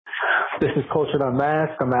This is Cultured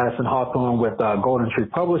Unmasked. I'm Madison Hawthorne with Golden Tree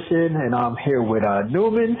Publishing, and I'm here with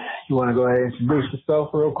Newman. You want to go ahead and introduce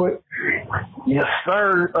yourself real quick? Yes,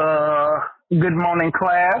 sir. Good morning,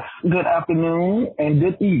 class. Good afternoon, and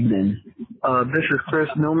good evening. This is Chris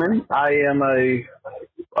Newman. I am a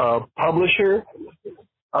publisher,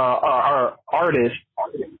 artist,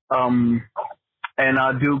 and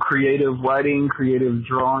I do creative writing, creative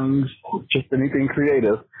drawings, just anything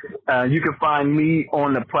creative. You can find me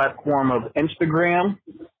on the platform of Instagram,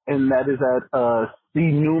 and that is at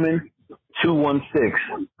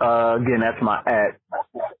cnewman216. Again, that's my @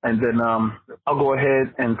 and then I'll go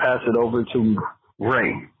ahead and pass it over to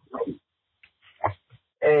Ray.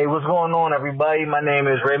 Hey, what's going on, everybody? My name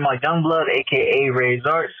is Raymond Youngblood, a.k.a. Ray's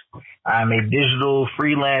Arts. I'm a digital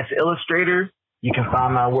freelance illustrator. You can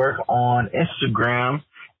find my work on Instagram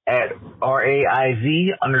at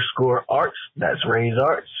RAIZ_arts. That's Ray's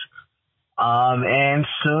Arts. And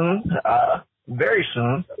soon, very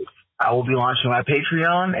soon, I will be launching my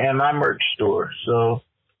Patreon and my merch store. So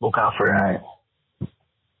look out for that.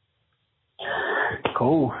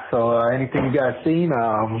 Cool. So anything you guys seen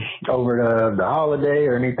over the holiday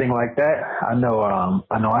or anything like that? I know I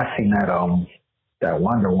seen that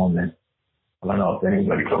Wonder Woman. I don't know if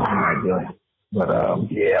anybody saw it, but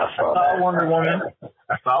yeah, I saw that. Wonder Woman.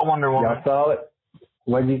 I saw Wonder Woman. Y'all saw it?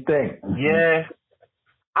 What did you think? Yeah.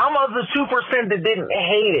 I'm of the 2% that didn't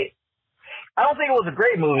hate it. I don't think it was a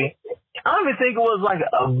great movie. I don't even think it was like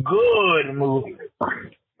a good movie.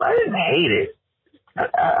 I didn't hate it.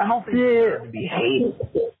 I don't think it deserved to be hated.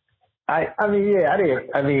 I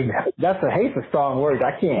mean, that's a hate's a strong word.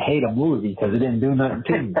 I can't hate a movie because it didn't do nothing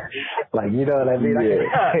to me. Like, you know what I mean?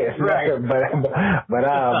 Yeah. Right. But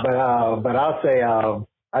I'll say I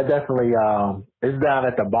definitely it's down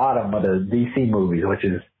at the bottom of the DC movies, which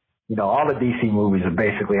is, you know, all the DC movies are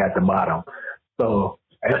basically at the bottom. So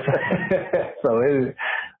I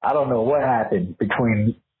don't know what happened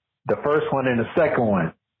between the first one and the second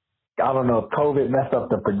one. I don't know if COVID messed up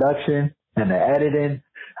the production and the editing.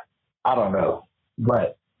 I don't know,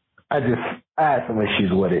 but I had some issues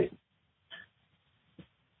with it.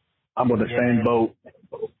 I'm on the same boat.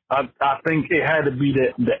 I think it had to be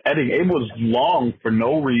the editing. It was long for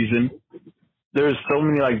no reason. There's so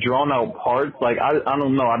many like drawn out parts. Like I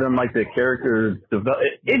don't know. I didn't like the character develop.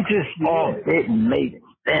 It just didn't make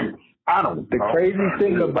sense. I don't. The crazy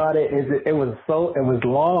thing about it is it was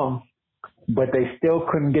long, but they still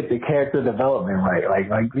couldn't get the character development right.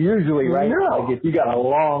 Like usually, right? No. Like if you got a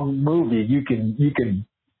long movie, you can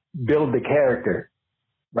build the character,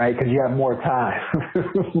 right? Because you have more time.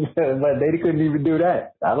 But they couldn't even do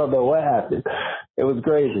that. I don't know what happened. It was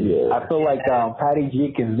crazy. Yeah. I feel like Patty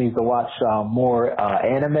Jenkins needs to watch more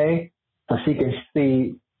anime so she can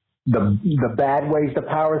see the bad ways to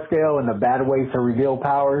power scale and the bad ways to reveal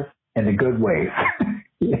powers and the good ways.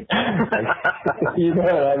 You know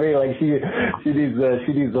what I mean? Like she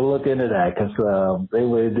needs to look into that because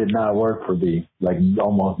it did not work for me. Like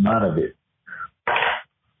almost none of it.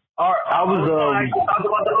 I was talk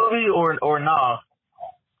about the movie or nah?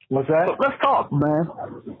 What's that? Let's talk, man.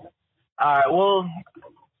 All right. Well,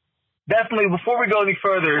 definitely. Before we go any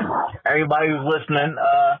further, everybody who's listening,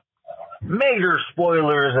 major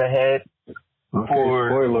spoilers ahead. Okay,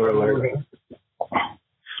 spoiler alert.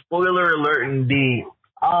 Spoiler alert, indeed.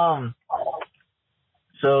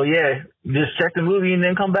 So yeah, just check the movie and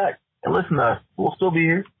then come back and listen to us. We'll still be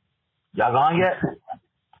here. Y'all gone yet?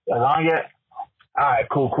 All right,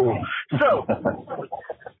 cool. So,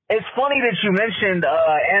 it's funny that you mentioned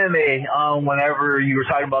anime whenever you were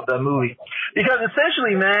talking about that movie. Because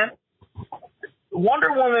essentially, man,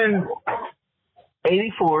 Wonder Woman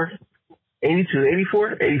 84. It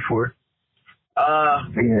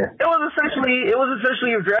was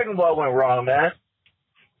essentially if Dragon Ball went wrong, man.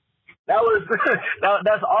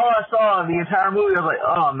 That's all I saw in the entire movie. I was like,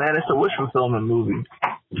 oh man, it's a wish fulfillment movie.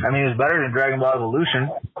 I mean, it's better than Dragon Ball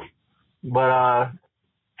Evolution, but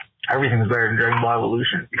everything's better than Dragon Ball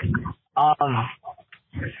Evolution. I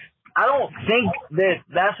don't think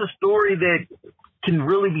that's a story that can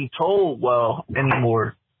really be told well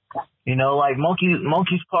anymore. You know, like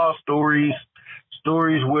Monkey's Paw stories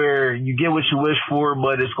where you get what you wish for,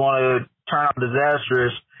 but it's going to turn out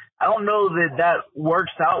disastrous. I don't know that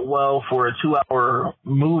works out well for a 2-hour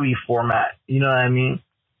movie format. You know what I mean?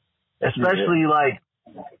 Especially like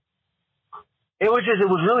it was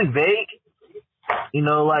really vague. You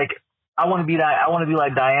know, like I want to be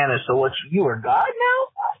like Diana. So what? You are God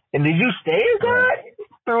now? And did you stay a God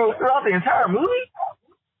throughout the entire movie?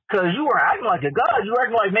 Because you were acting like a God. You were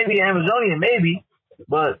acting like maybe an Amazonian, maybe,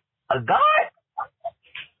 but a God?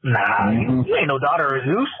 Nah, you ain't no daughter of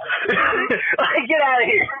Zeus. Like, get out of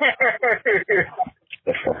here.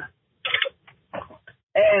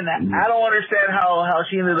 And I don't understand how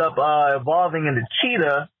she ended up evolving into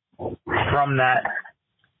cheetah from that.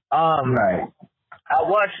 Right. I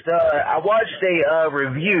watched a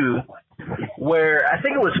review where I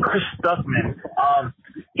think it was Chris Stuckman.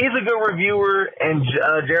 He's a good reviewer, and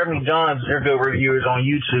Jeremy Johns, they're good reviewers on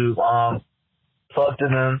YouTube. Talk to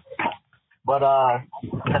them. But I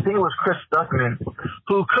think it was Chris Stuckman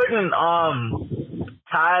who couldn't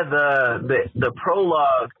tie the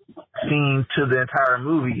prologue scene to the entire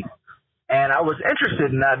movie. And I was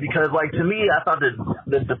interested in that because, like, to me, I thought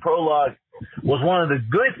that the prologue was one of the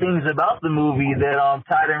good things about the movie that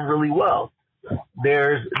tied in really well.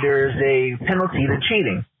 There's a penalty to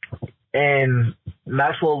cheating. And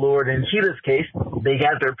Maxwell Lord and Cheetah's case, they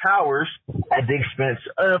got their powers at the expense,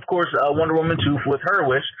 of course, Wonder Woman 2 with her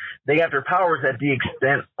wish, they got their powers at the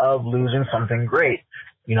extent of losing something great.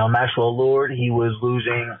 You know, Maxwell Lord, he was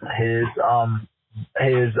losing his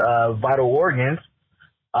vital organs.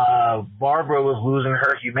 Barbara was losing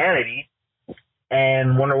her humanity,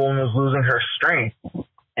 and Wonder Woman was losing her strength.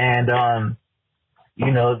 And,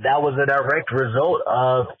 you know, that was a direct result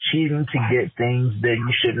of cheating to get things that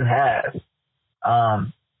you shouldn't have.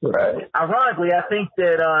 Right. Ironically, I think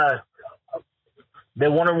that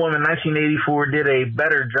Wonder Woman 1984 did a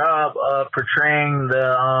better job of portraying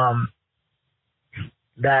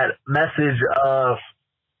that message of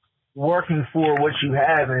working for what you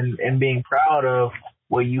have and being proud of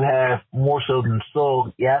what you have more so than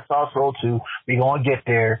Soul. Yeah, I saw Soul too. We gonna get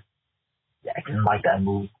there. Yeah, I didn't like that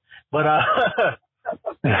movie, but I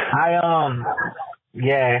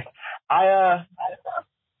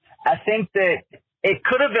think that it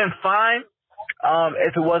could have been fine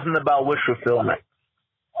if it wasn't about wish fulfillment.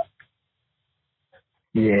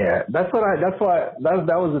 Yeah, that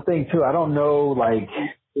was the thing too. I don't know, like,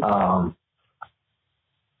 I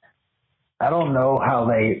don't know how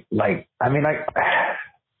they, like, I mean, like,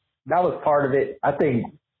 that was part of it. I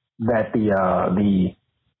think that the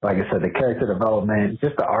like I said, the character development,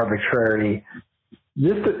 just the arbitrary,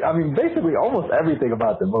 basically almost everything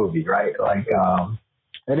about the movie, right? Like,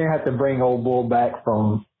 they didn't have to bring old Bull back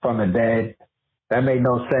from the dead. That made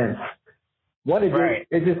no sense.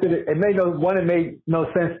 It made no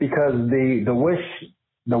sense because the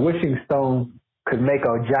wishing stone could make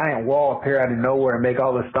a giant wall appear out of nowhere and make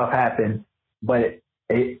all this stuff happen, but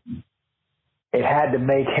it had to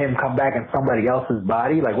make him come back in somebody else's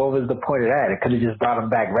body. Like, what was the point of that? It could have just brought him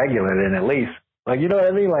back regular then at least. Like, you know what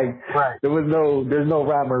I mean? Like, right. There's no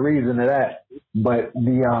rhyme or reason to that. But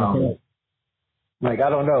like, I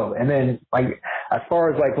don't know. And then, like, as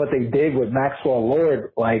far as like what they did with Maxwell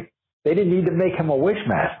Lord, like, they didn't need to make him a wish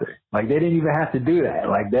master. Like, they didn't even have to do that.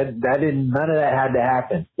 Like, none of that had to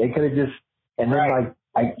happen. They could have just, and then right.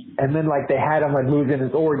 like they had him like losing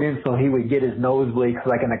his organs so he would get his nosebleed. Cause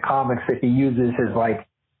like in the comics, if he uses his like,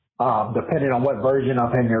 depending on what version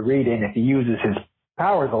of him you're reading, if he uses his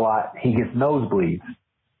powers a lot, he gets nosebleeds.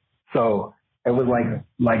 So it was like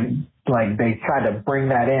they tried to bring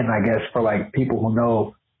that in, I guess, for like people who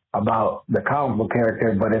know about the comic book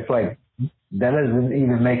character, but it's like, that doesn't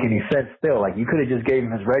even make any sense still. Like, you could have just gave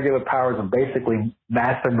him his regular powers of basically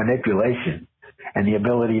master manipulation and the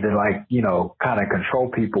ability to, like, you know, kind of control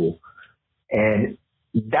people. And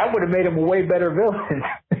that would have made him a way better villain.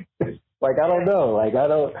 Like, I don't know. Like, I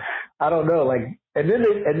don't know. Like, and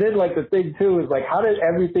then like the thing too is like, how did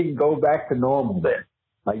everything go back to normal then?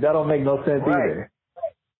 Like, that don't make no sense either.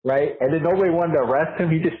 Right? And then nobody wanted to arrest him.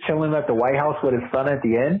 He's just chilling at the White House with his son at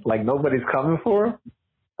the end. Like, nobody's coming for him.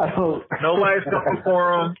 Nobody's coming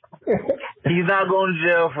for him. He's not going to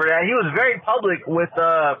jail for that. He was very public with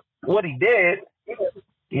what he did.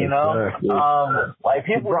 You know, like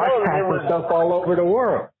people broadcasting stuff all over the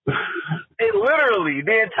world. It literally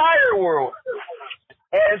the entire world.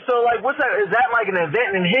 And so, like, what's that? Is that like an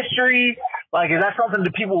event in history? Like, is that something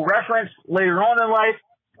that people reference later on in life?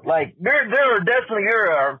 Like, there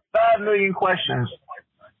are 5 million questions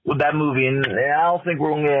with that movie, and I don't think we're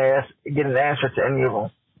going to get an answer to any of them.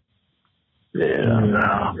 Yeah,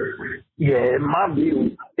 no. Yeah, in my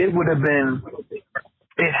view, it would have been,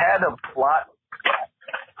 it had a plot.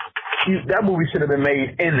 That movie should have been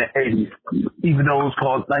made in the 80s, even though it was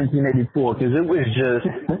called 1984, because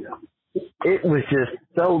it was just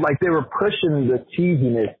so, like, they were pushing the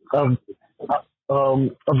cheesiness of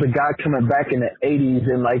the guy coming back in the 80s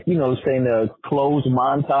and, like, you know, saying the closed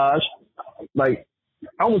montage. Like,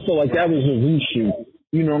 I almost felt like that was a reshoot.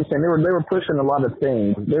 You know what I'm saying? They were pushing a lot of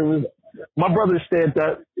things. There was my brother said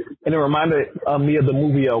that, and it reminded me of the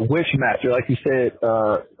movie Wishmaster, like you said,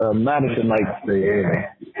 Madison. Like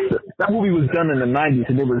that movie was done in the '90s,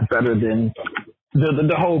 and it was better than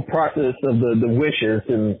the whole process of the wishes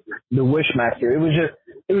and the Wishmaster.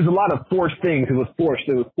 It was a lot of forced things. It was forced.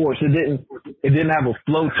 It didn't have a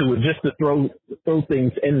flow to it, just to throw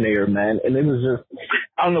things in there, man. And it was just,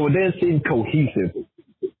 I don't know, it didn't seem cohesive.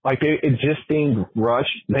 Like it just seemed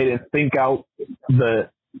rushed. They didn't think out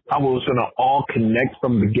how it was gonna all connect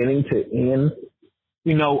from beginning to end.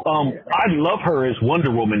 You know, I love her as Wonder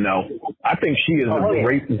Woman though. I think she is a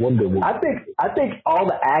great Wonder Woman. I think all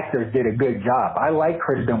the actors did a good job. I like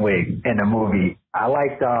Kristen Wiig in the movie. I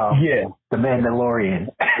liked the Mandalorian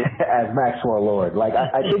as Maxwell Lord. Like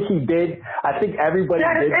I think he did. I think everybody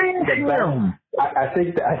did the best. I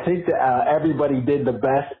think that everybody did the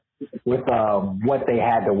best with what they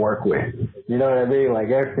had to work with. You know what I mean? Like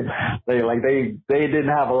they didn't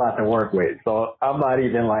have a lot to work with. So I'm not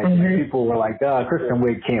even like people were like, Kristen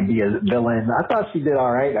Wiig can't be a villain. I thought she did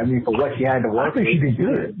all right. I mean, for what she had to work with, she did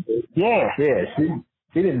good. Yeah.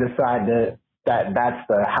 She didn't decide that's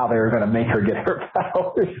how they were going to make her get her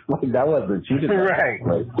powers. Like that wasn't she didn't right.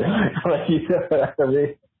 Like you know what I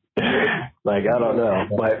mean? Like I don't know,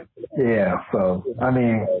 but yeah. So I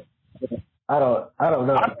mean. I don't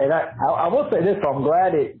know. And I will say this, I'm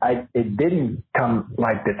glad it didn't come,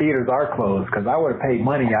 like the theaters are closed, because I would have paid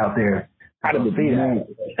money out there to see that.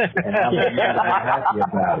 And I'm not happy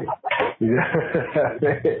about it.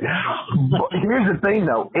 But here's the thing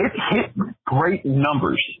though, it hit great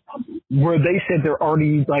numbers where they said they're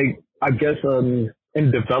already like, I guess,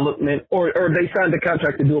 in development or they signed a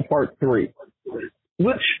contract to do a part 3,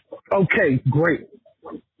 which, okay, great.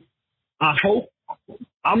 I hope.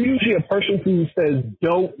 I'm usually a person who says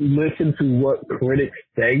don't listen to what critics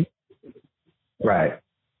say. Right.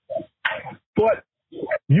 But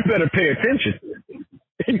you better pay attention.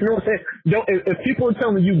 You know what I'm saying? If people are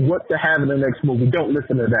telling you what to have in the next movie, don't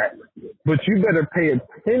listen to that. But you better pay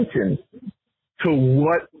attention to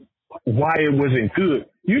why it wasn't good.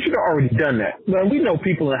 You should have already done that. Now, we know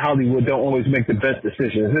people in Hollywood don't always make the best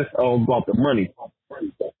decisions. It's all about the money.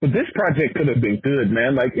 But this project could have been good,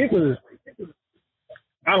 man. Like, it was...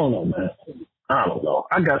 I don't know, man. I don't know.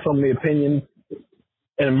 I got so many opinions,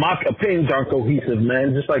 and my opinions aren't cohesive,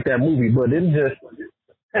 man, just like that movie. But it just,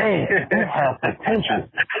 man, it had potential.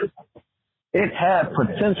 It had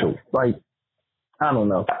potential. Like, I don't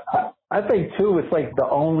know. I think, too, it's like the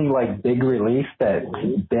only, like, big release that's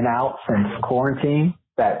been out since quarantine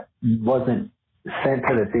that wasn't sent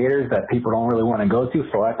to the theaters that people don't really want to go to.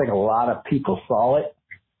 So I think a lot of people saw it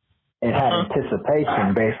and had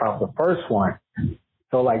anticipation based off the first one.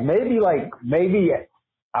 So maybe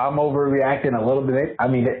I'm overreacting a little bit. I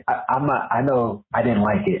mean, I know I didn't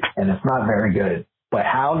like it and it's not very good, but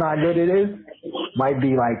how not good it is might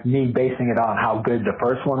be like me basing it on how good the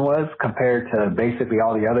first one was compared to basically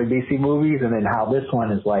all the other DC movies. And then how this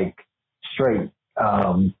one is like straight,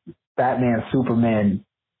 Batman, Superman,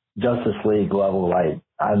 Justice League level. Like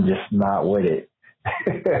I'm just not with it.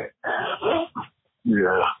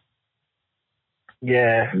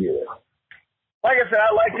 Yeah. Like I said,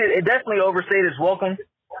 I liked it. It definitely overstayed its welcome.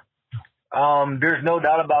 There's no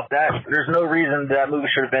doubt about that. There's no reason that movie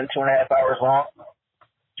should have been 2.5 hours long.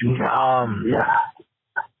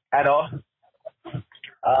 At all.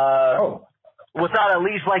 Without at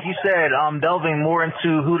least, like you said, delving more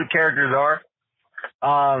into who the characters are.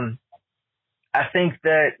 I think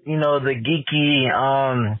that, you know, the geeky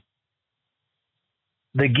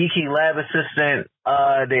lab assistant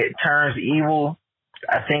that turns evil,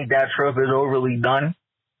 I think that trope is overly done.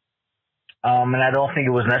 And I don't think it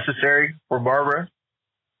was necessary for Barbara.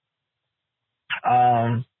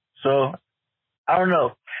 So I don't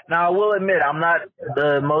know. Now I will admit I'm not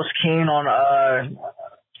the most keen on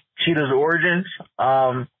Cheetah's origins.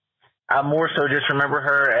 I more so just remember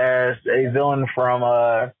her as a villain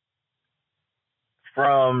from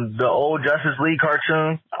the old Justice League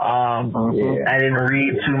cartoon. I didn't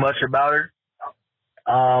read too much about her.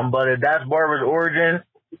 But if that's Barbara's origin,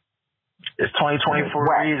 it's 2020 for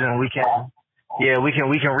a reason. We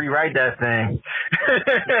can rewrite that thing.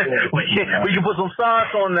 we can put some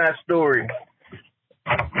sauce on that story.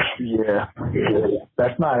 Yeah,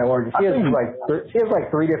 that's not an origin. She has like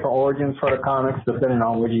 3 different origins for the comics, depending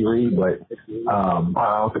on what you read. But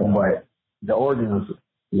the origin is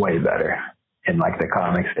way better in like the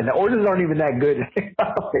comics, and the origins aren't even that good in the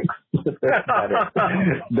comics.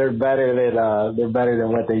 They're better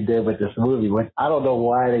than what they did with this movie. I don't know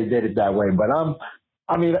why they did it that way, but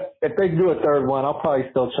I mean, if they do a 3rd one, I'll probably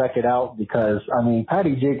still check it out because I mean,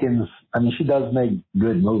 Patty Jenkins. I mean, she does make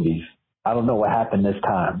good movies. I don't know what happened this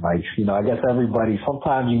time. Like, you know, I guess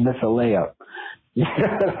sometimes you miss a layup. You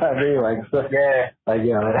know what I mean? Like, so, Yeah. like,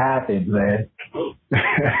 you know, it happens, man.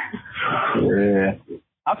 Yeah.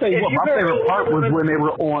 I'll tell you what, my favorite part was when they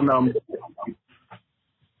were on,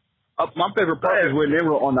 my favorite part was when they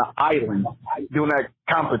were on the island doing that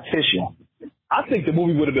competition. I think the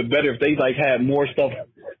movie would have been better if they, like, had more stuff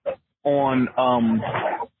on,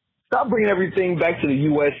 stop bringing everything back to the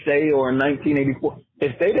USA or in 1984.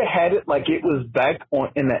 If they'd have had it like it was back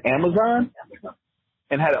in the Amazon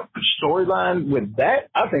and had a storyline with that,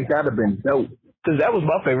 I think that'd have been dope. Because that was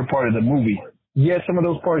my favorite part of the movie. Yeah, some of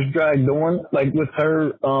those parts dragged on, like with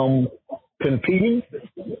her competing,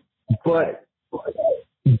 but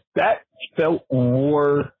that felt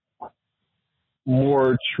more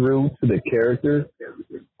true to the character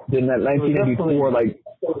than that 1984, like,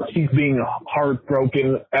 she's being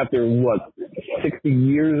heartbroken after, 60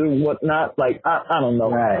 years or whatnot? Like, I don't know.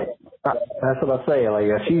 Right. That's what I'm saying. Like,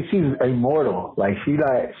 she's immortal. Like, she's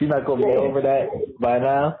not going to be over that by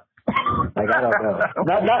now. Like, I don't know.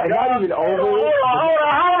 Not even over it.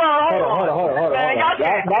 Hold on. Man, y'all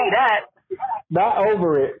can't say that. Not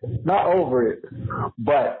over it,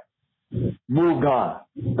 but moved on.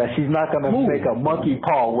 That she's not going to make a monkey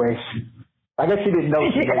paw wish. I guess she didn't know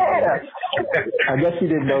she made the wish. I guess she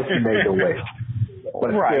didn't know she made the wish.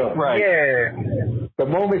 But still, right. Yeah. The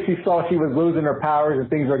moment she saw she was losing her powers and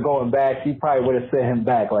things were going bad, she probably would have sent him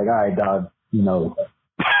back. Like, all right, dog, you know.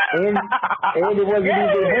 And it wasn't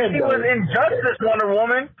even him, she though. was Injustice Wonder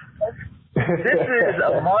Woman. This is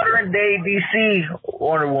a modern day DC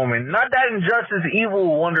Wonder Woman. Not that Injustice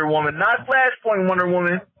evil Wonder Woman. Not Flashpoint Wonder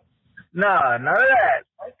Woman. Nah, none of that.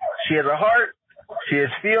 She has a heart. She has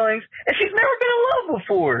feelings. And she's never been in love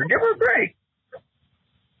before. Give her a break.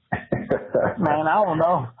 Man, I don't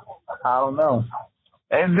know.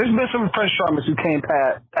 And there's been some Prince Charmers who came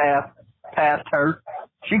past her.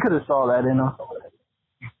 She could have saw that in her.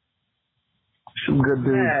 Some good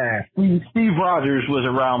dude. Yeah. Steve Rogers was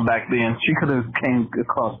around back then. She could have came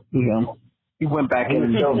across him. He went back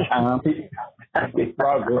in his own time.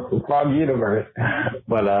 Frog universe.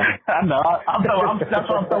 But I know. That's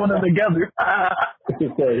why I'm throwing them together.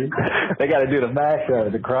 they got to do the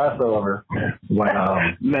mashup, the crossover. But,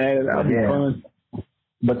 man, that'd be fun.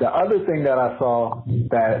 But the other thing that I saw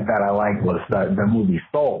that I liked was the movie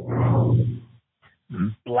Soul.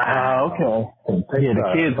 Wow. Okay. Yeah, the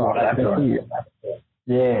kids will have to see it.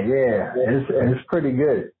 Yeah. It's pretty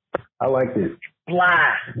good. I liked it.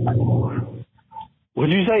 Blah. Would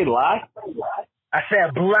you say lie? I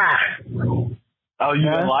said blah. Oh, you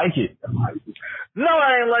didn't like it? No,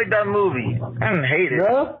 I didn't like that movie. I didn't hate it.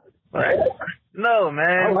 No? No,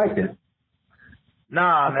 man. I liked it.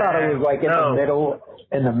 Nah, I thought it was like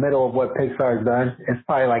in the middle of what Pixar's done. It's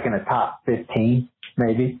probably like in the top 15,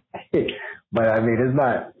 maybe. But I mean, it's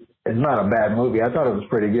not a bad movie. I thought it was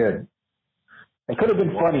pretty good. It could have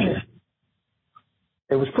been funnier.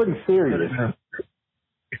 It was pretty serious.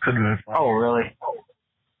 It could have been funnier. Oh, really?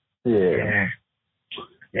 Yeah.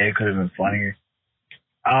 Yeah, it could have been funnier.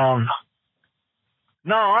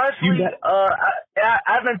 No, honestly,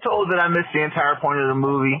 I've been told that I missed the entire point of the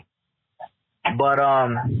movie. But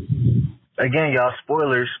again, y'all,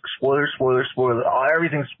 spoilers. Oh,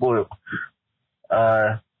 everything's spoiled.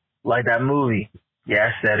 Like that movie. Yeah,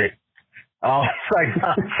 I said it. Oh,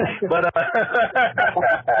 but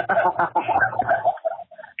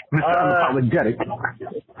Mr. Unapologetic.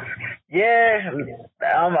 Yeah,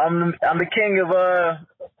 I'm the king of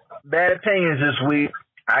bad opinions this week.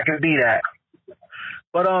 I can be that.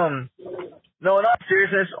 But no, in all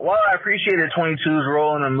seriousness, while I appreciated 22's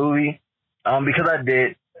role in the movie, because I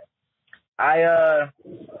did, I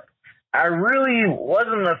really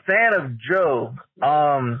wasn't a fan of Joe.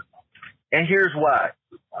 And here's why.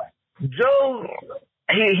 Joe,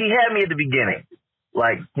 he had me at the beginning.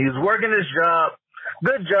 Like, he was working his job,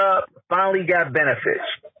 good job, finally got benefits.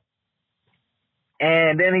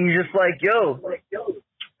 And then he's just like, yo,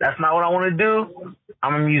 that's not what I want to do.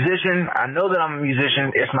 I'm a musician. I know that I'm a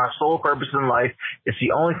musician. It's my sole purpose in life. It's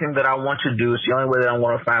the only thing that I want to do. It's the only way that I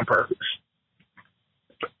want to find purpose.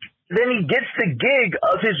 Then he gets the gig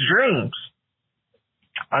of his dreams.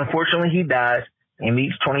 Unfortunately, he dies. He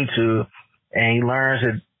meets 22, and he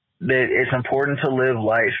learns that it's important to live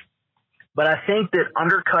life. But I think that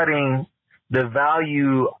undercutting the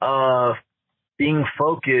value of being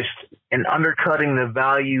focused and undercutting the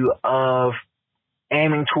value of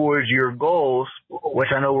aiming towards your goals,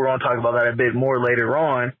 which I know we're going to talk about that a bit more later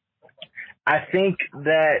on, I think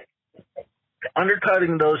that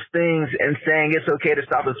undercutting those things and saying it's okay to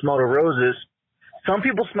stop and smell the roses, some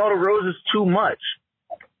people smell the roses too much.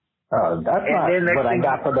 Oh, that's And not what I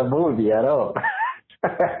got from the movie at all.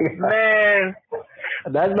 Man.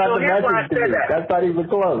 That's not the message to me. That's not even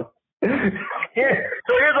close.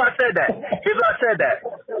 Here's why I said that.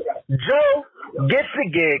 Joe gets the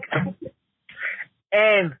gig,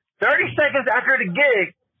 and 30 seconds after the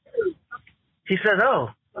gig, he says, "Oh,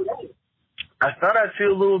 I thought I'd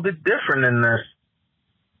feel a little bit different in this.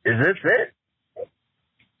 Is this it?"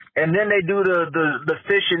 And then they do the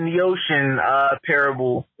fish in the ocean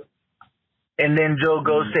parable, and then Joe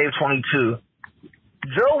goes save 22.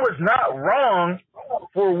 Joe was not wrong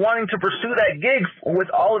for wanting to pursue that gig with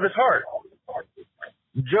all of his heart.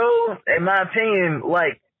 Joe, in my opinion,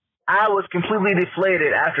 like, I was completely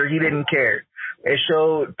deflated after he didn't care. It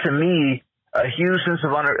showed to me a huge sense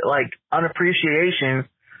of unappreciation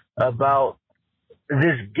about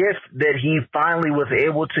this gift that he finally was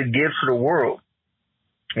able to give to the world.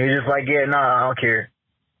 He's just like, yeah, I don't care.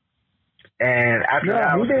 And after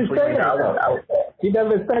that, he didn't say that. He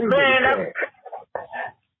never said he didn't care.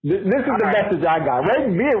 This is the message I got. I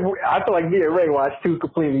feel like me and Ray watched two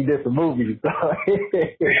completely different movies. So.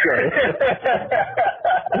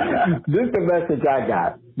 This is the message I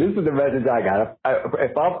got.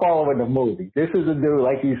 If I'm following the movie, this is a dude,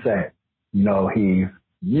 like you said, he's a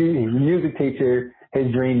music teacher.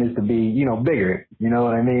 His dream is to be, bigger. You know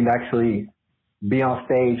what I mean? Actually be on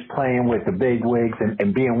stage playing with the big wigs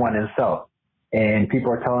and being one himself. And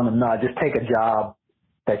people are telling him, no, just take a job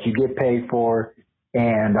that you get paid for,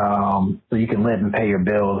 and so you can live and pay your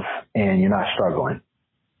bills and you're not struggling,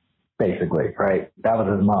 basically, right? That was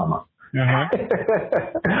his mama.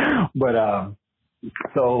 But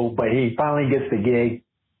he finally gets the gig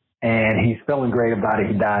and he's feeling great about it.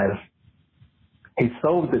 He dies. He's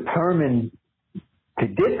so determined to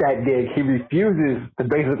get that gig, he refuses to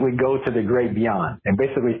basically go to the great beyond and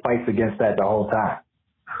basically fights against that the whole time.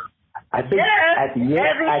 I think at the end,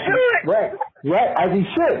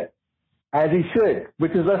 as he should,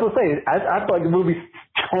 which is, let's say, I feel like the movie's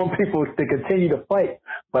telling people to continue to fight,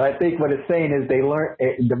 but I think what it's saying is they learn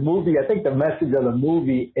the movie. I think the message of the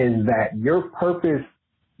movie is that your purpose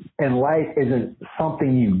in life isn't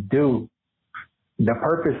something you do. The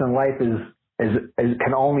purpose in life is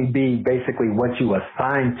can only be basically what you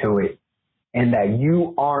assign to it, and that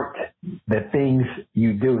you aren't the things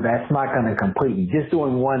you do. That's not going to complete you. Just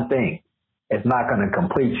doing one thing is not going to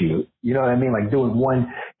complete you. You know what I mean? Like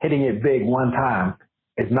hitting it big one time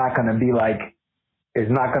is not going to be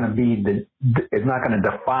it's not going to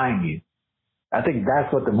define you. I think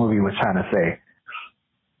that's what the movie was trying to say.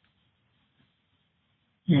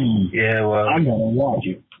 Yeah, well, I'm going to watch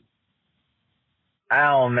you.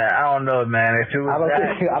 I don't know, man. If it was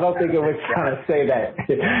I don't think it was trying to say that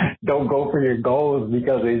don't go for your goals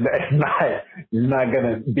because you're not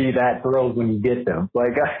going to be that thrilled when you get them.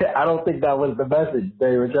 Like, I don't think that was the message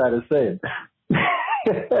they were trying to say.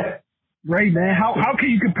 Ray, man, how can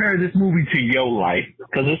you compare this movie to your life?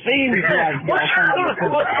 Because it seems like I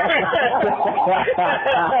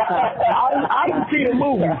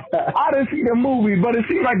didn't see the movie, but it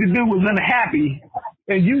seemed like the dude was unhappy.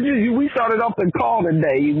 And we started off the call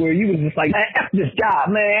today where you was just like, man, F this job,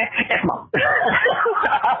 man. F my.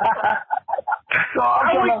 So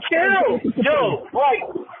I would kill. Yo,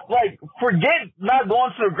 like, forget not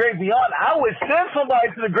going to the great beyond. I would send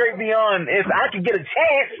somebody to the great beyond if I could get a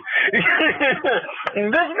chance.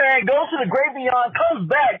 And this man goes to the great beyond,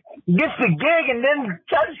 comes back, gets the gig, and then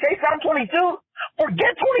tries to chase down 22.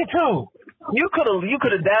 Forget 22. You could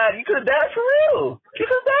have died. You could have died for real. You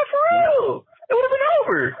could have died for real. It would have been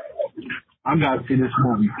over. I gotta see this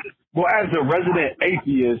movie. Well, as a resident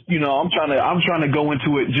atheist, I'm trying to go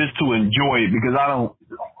into it just to enjoy it because I don't.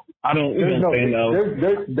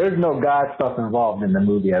 There's no God stuff involved in the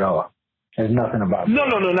movie at all. There's nothing about it. No,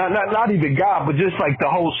 not even God, but just like the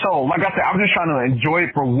whole soul. Like I said, I'm just trying to enjoy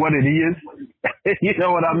it for what it is. You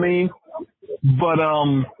know what I mean? But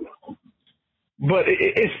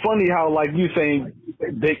it's funny how, like, you saying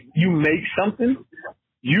that you make something,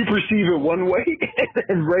 you perceive it one way,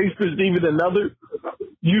 and Ray's perceive it another.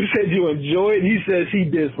 You said you enjoy it. He says he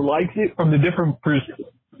dislikes it from the different,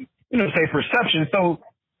 perception. So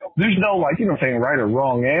there's no, right or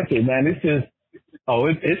wrong answer, man. It's just,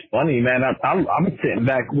 it's funny, man. I'm sitting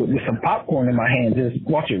back with some popcorn in my hand, just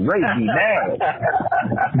watching Ray be mad.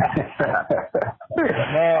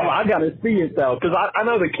 Man, I gotta see it though, because I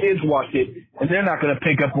know the kids watched it, and they're not gonna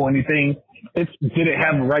pick up on anything. Did it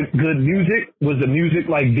have good music? Was the music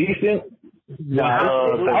decent?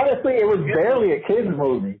 Honestly, it was barely a kids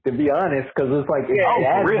movie, to be honest, because it's like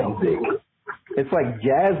jazz music. It's like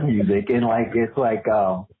jazz music, and it's like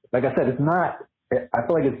I said, it's not. I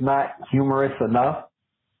feel like it's not humorous enough.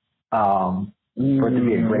 for it to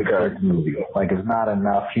be a great kids movie. Like, it's not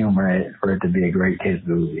enough humor in it for it to be a great kids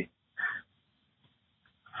movie.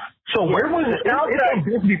 So where was it? It's on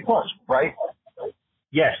Disney Plus, right?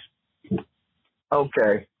 Yes.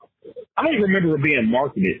 Okay. I don't remember it being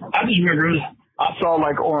marketed. I just remember I saw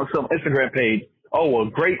like on some Instagram page, a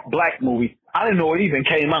great black movie. I didn't know it even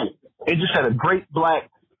came out. It just had a great black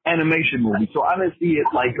animation movie. So I didn't see it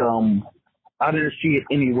like I didn't see it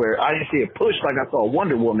anywhere. I didn't see it pushed like I saw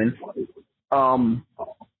Wonder Woman.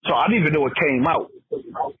 So I didn't even know it came out.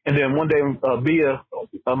 And then one day, Bia,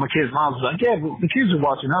 my kid's mom was like, yeah, the kids are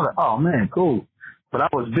watching. I was like, oh, man, cool. But I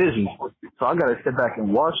was busy. So I got to sit back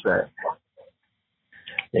and watch that.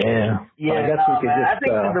 Yeah. Yeah, I guess we could just, I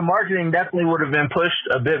think that the marketing definitely would have been pushed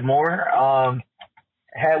a bit more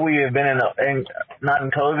had we have been not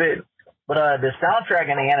in COVID. But the soundtrack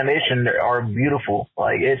and the animation are beautiful.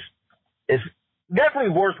 Like, it's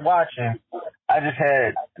definitely worth watching. I just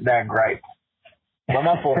had that gripe. But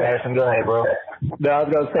my fault, Madison. Go ahead, bro. No, I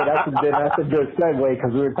was gonna say that's a good segue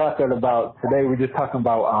because we were talking about today. We're just talking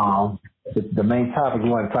about the main topic we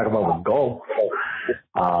want to talk about was golf.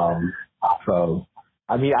 So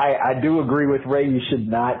I mean, I do agree with Ray. You should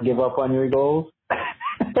not give up on your goals.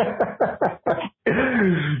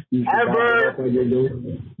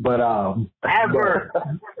 Ever.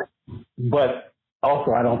 But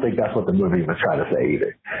also, I don't think that's what the movie was trying to say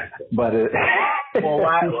either. But well,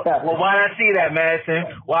 why did I see that, Madison?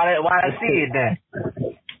 Why did I see it then?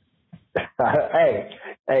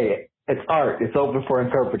 Hey, it's art. It's open for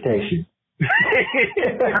interpretation.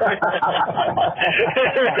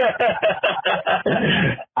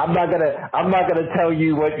 I'm not gonna tell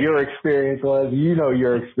you what your experience was. You know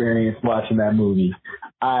your experience watching that movie.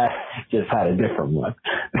 I just had a different one.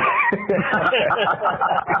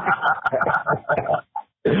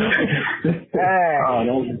 Oh,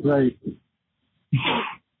 that was great.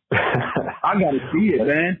 I gotta see it,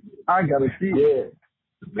 man. I gotta see it.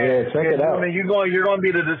 Yeah, check it out. I mean, you're gonna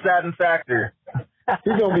be the deciding factor.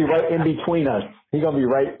 He's gonna be right in between us. He's gonna be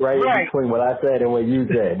right in between what I said and what you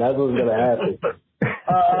said. That's what's gonna happen.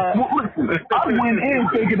 I went in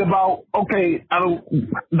thinking about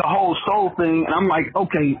the whole soul thing, and I'm like,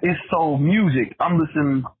 okay, it's soul music. I'm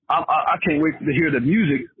listening. I can't wait to hear the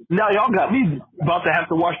music. Now y'all got me about to have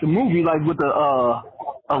to watch the movie like with a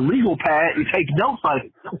legal pad and take notes.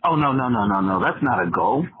 Like, oh no, that's not a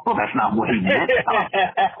goal. Well, that's not what he meant.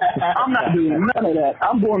 I'm not doing none of that.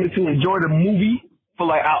 I'm going to enjoy the movie.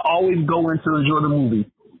 I always go in to enjoy the movie.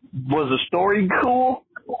 Was the story cool?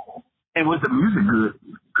 And was the music good?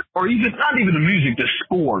 Or even not even the music, the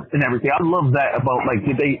score and everything. I love that about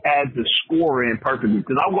did they add the score in perfectly?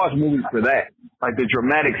 Because I watch movies for that. Like the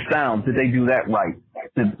dramatic sound, did they do that right?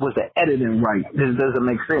 Was the editing right? Does it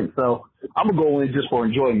make sense? So I'm gonna go in just for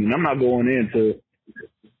enjoyment. I'm not going in to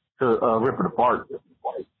rip it apart.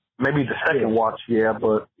 Maybe the second watch, yeah,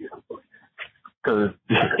 but. Cause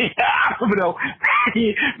I don't know,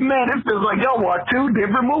 man, it feels like y'all watch two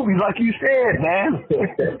different movies, like you said, man.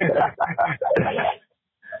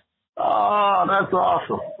 Oh, that's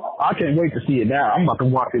awesome! I can't wait to see it now. I'm about to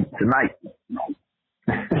watch it tonight.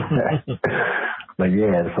 But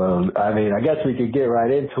yeah, so I mean, I guess we could get right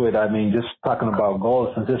into it. I mean, just talking about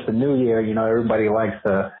goals, since it's the new year, everybody likes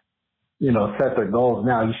to, set their goals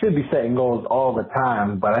now. You should be setting goals all the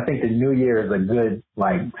time, but I think the new year is a good,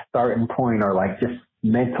 starting point or, just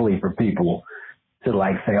mentally for people to,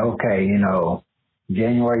 say, okay,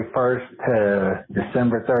 January 1st to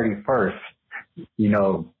December 31st,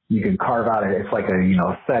 you can carve out it's like a,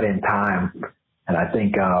 set in time. And I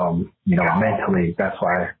think, mentally, that's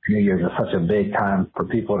why New Year's is such a big time for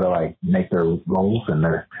people to, make their goals and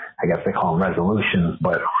I guess they call them resolutions,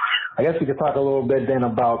 but I guess we could talk a little bit then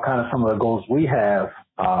about kind of some of the goals we have.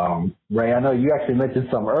 Ray, I know you actually mentioned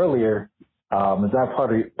some earlier. Is that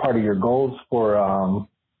part of your goals for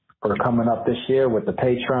coming up this year with the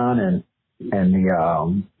Patreon and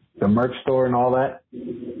the merch store and all that?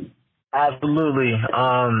 Absolutely.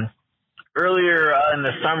 Earlier in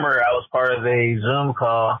the summer, I was part of a Zoom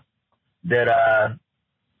call that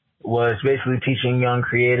was basically teaching young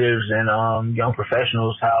creatives and young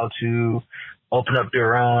professionals how to open up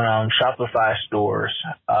their own Shopify stores,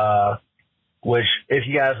 which, if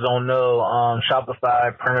you guys don't know,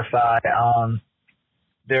 Shopify, Printify,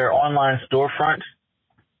 they're online storefronts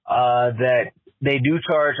that they do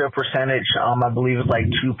charge a percentage. I believe it's like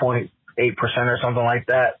 2.8% or something like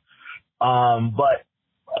that. But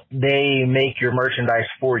they make your merchandise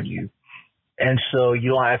for you. And so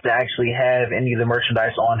you don't have to actually have any of the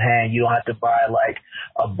merchandise on hand. You don't have to buy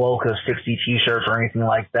a bulk of 60 T-shirts or anything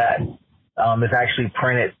like that. It's actually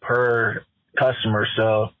printed per customer.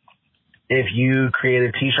 So if you create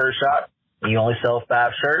a T-shirt shop and you only sell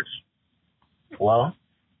 5 shirts, well,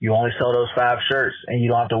 you only sell those 5 shirts, and you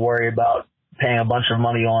don't have to worry about paying a bunch of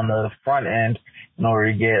money on the front end in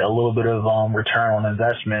order to get a little bit of return on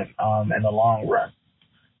investment in the long run.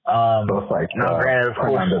 So it's like now, granted, of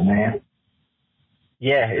course, demand.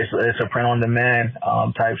 Yeah, it's a print on demand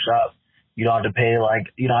type shop. You don't have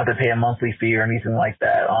to pay a monthly fee or anything like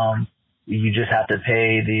that. You just have to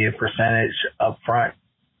pay the percentage up front,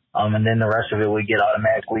 and then the rest of it would get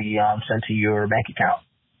automatically sent to your bank account.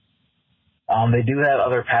 They do have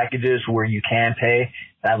other packages where you can pay.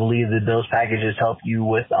 I believe that those packages help you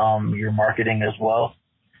with your marketing as well,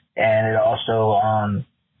 and it also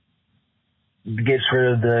gets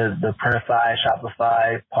rid of the Printify,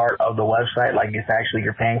 Shopify part of the website. Like, it's actually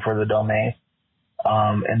you're paying for the domain,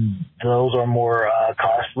 and those are more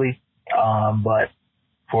costly. But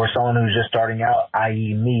for someone who's just starting out,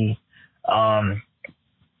 i.e. me,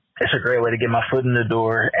 it's a great way to get my foot in the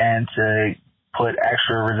door and to put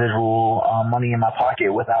extra residual money in my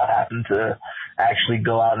pocket without having to actually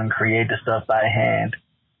go out and create the stuff by hand.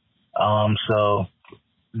 So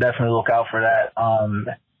definitely look out for that.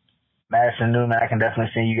 Madison Newman, I can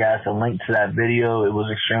definitely send you guys a link to that video. It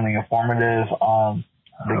was extremely informative.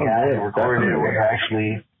 The guy who recorded it was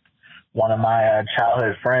actually one of my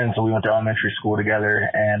childhood friends. So we went to elementary school together,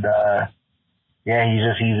 and he's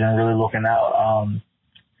been really looking out.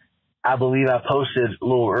 I believe I posted a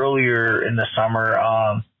little earlier in the summer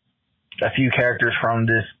a few characters from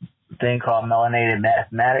this thing called Melanated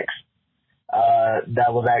Mathematics.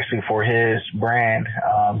 That was actually for his brand.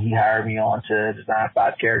 He hired me on to design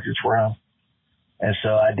 5 characters for him. And so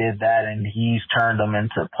I did that, and he's turned them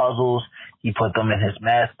into puzzles. He put them in his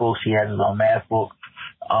math books. He has his own math book.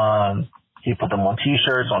 He put them on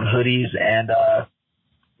T-shirts, on hoodies, and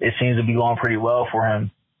it seems to be going pretty well for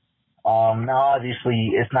him. Now,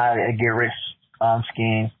 obviously, it's not a get-rich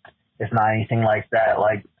scheme. It's not anything like that.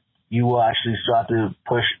 Like, you will actually still have to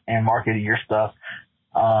push and market your stuff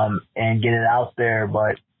and get it out there.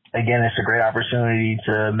 But, again, it's a great opportunity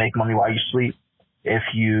to make money while you sleep if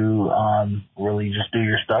you really just do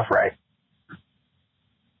your stuff right.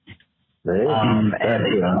 Patreon.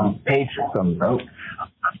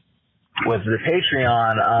 With the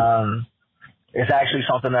Patreon, it's actually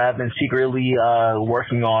something that I've been secretly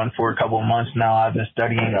working on for a couple of months now. I've been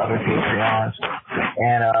studying other Patreons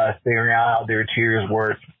and figuring out how their tiers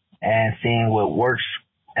work and seeing what works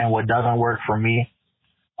and what doesn't work for me.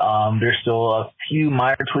 There's still a few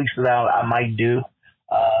minor tweaks that I might do,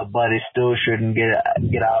 but it still shouldn't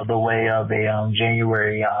get out of the way of a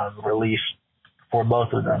January release for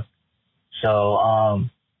both of them. So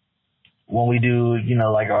when we do,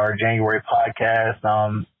 like our January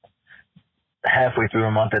podcast, halfway through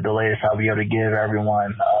a month at the latest, I'll be able to give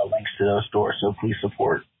everyone links to those stores. So please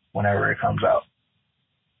support whenever it comes out.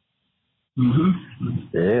 Mm-hmm.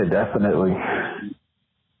 Yeah, definitely.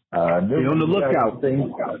 Be on the lookout.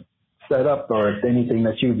 Things set up, or if anything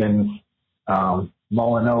that you've been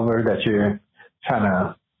mulling over that you're trying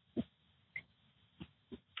to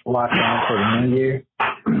lock down for the new year?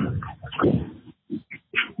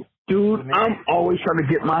 Dude, I'm always trying to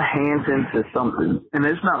get my hands into something. And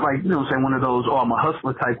it's not like, one of those, I'm a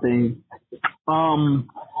hustler type thing.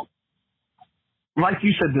 Like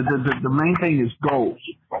you said, the main thing is goals.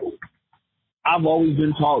 I've always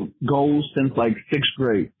been taught goals since like 6th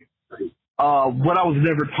grade. What I was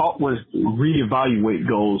never taught was to reevaluate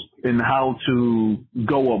goals and how to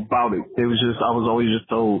go about it. I was always just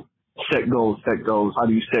told, set goals. How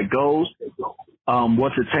do you set goals?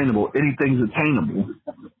 What's attainable? Anything's attainable.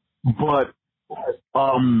 But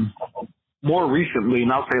more recently,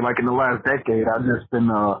 and I'll say like in the last decade, I've just been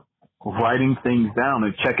writing things down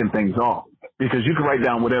and checking things off. Because you can write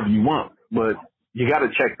down whatever you want, but you got to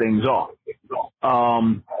check things off.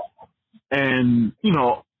 And,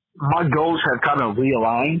 my goals have kind of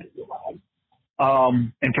realigned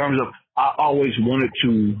in terms of I always wanted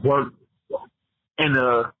to work in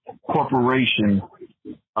a corporation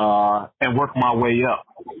and work my way up.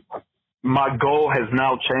 My goal has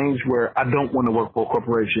now changed where I don't want to work for a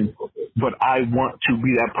corporation, but I want to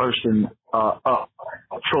be that person up.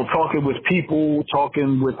 So talking with people,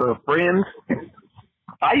 talking with friends,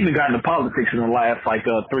 I even got into politics in the last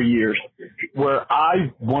 3 years where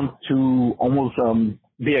I want to almost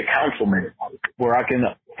be a councilman where I can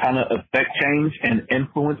kind of affect change and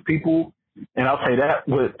influence people. And I'll say that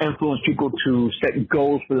would influence people to set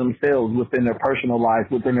goals for themselves within their personal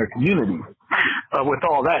lives, within their community. With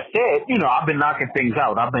all that said, I've been knocking things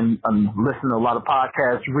out. I've been listening to a lot of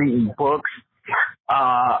podcasts, reading books.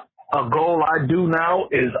 A goal I do now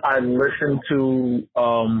is I listen to,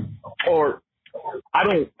 or I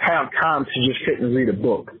don't have time to just sit and read a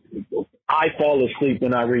book. I fall asleep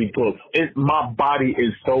when I read books. My body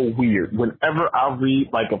is so weird. Whenever I read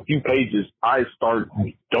like a few pages, I start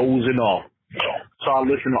dozing off. So I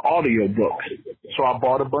listen to audiobooks. So I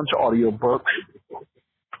bought a bunch of audiobooks.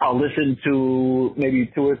 I'll listen to maybe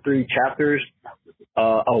 2 or 3 chapters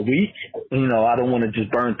a week. You know, I don't want to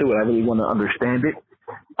just burn through it. I really want to understand it.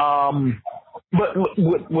 But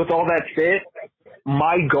with all that said,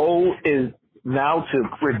 my goal is now to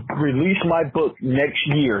release my book next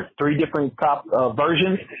year. 3 different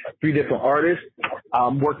versions, 3 different artists.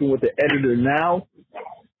 I'm working with the editor now.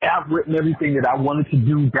 I've written everything that I wanted to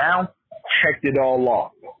do down, checked it all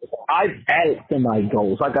off. I've added to my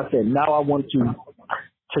goals. Like I said, now I want to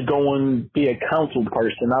go and be a council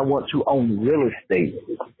person. I want to own real estate.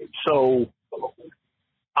 So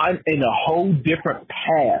I'm in a whole different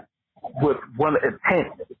path with one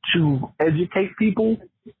intent to educate people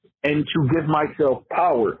and to give myself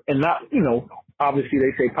power. And not, you know, obviously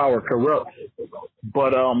they say power corrupts,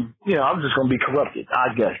 but, you know, I'm just going to be corrupted,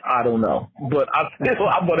 I guess. I don't know. But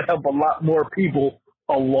I'm going to help a lot more people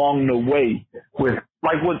along the way with,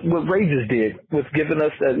 like what Ray just did, with giving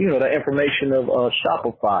us, you know, the information of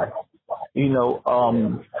Shopify. You know,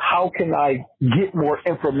 how can I get more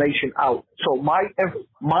information out? So my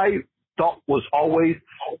thought was always,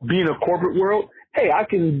 being a corporate world, hey, I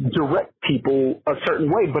can direct people a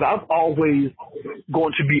certain way, but I'm always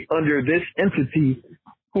going to be under this entity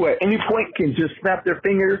who at any point can just snap their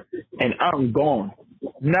finger and I'm gone.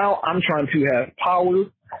 Now I'm trying to have power,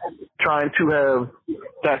 trying to have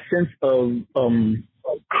that sense of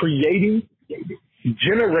creating,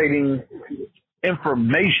 generating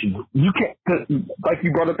information. You can't, like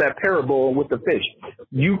you brought up that parable with the fish.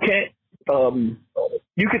 You can't,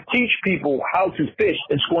 you could teach people how to fish.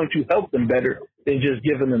 It's going to help them better than just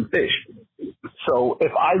giving them fish. So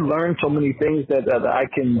if I learn so many things that I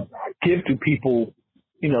can give to people,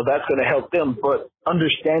 you know, that's going to help them. But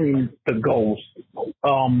understanding the goals.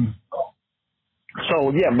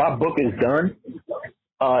 So yeah, my book is done.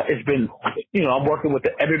 It's been, you know, I'm working with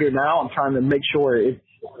the editor now. I'm trying to make sure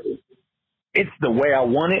it's the way I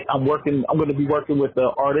want it. I'm going to be working with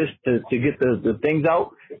the artist to get the things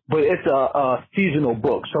out, but it's a seasonal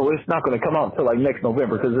book. So it's not going to come out until like next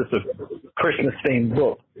November because it's a Christmas themed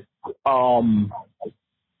book.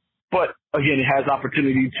 But again, it has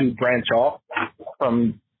opportunity to branch off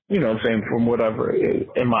from, you know what I'm saying, from whatever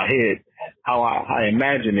in my head, how I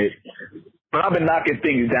imagine it. But I've been knocking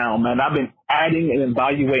things down, man. I've been adding and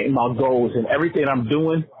evaluating my goals, and everything I'm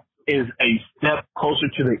doing is a step closer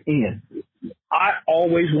to the end. I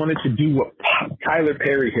always wanted to do what Tyler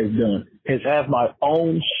Perry has done, is have my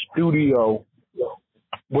own studio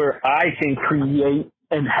where I can create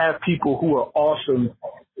and have people who are awesome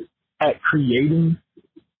at creating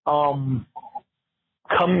come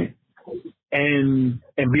and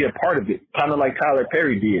be a part of it, kind of like Tyler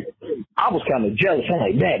Perry did. I was kind of jealous. I'm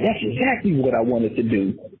like, man, that's exactly what I wanted to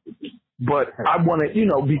do. But I wanted, you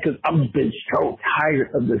know, because I've been so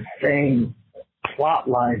tired of the same plot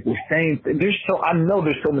lines, the same thing. I know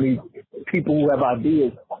there's so many people who have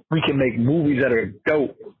ideas. We can make movies that are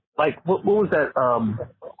dope. Like, what was that?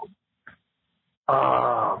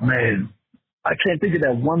 Man, I can't think of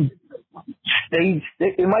that one stage.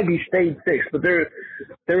 It might be Stage 6, but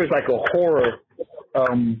there was like a horror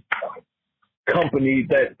company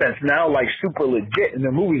that's now like super legit, and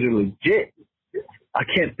the movies are legit. I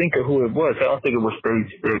can't think of who it was. I don't think it was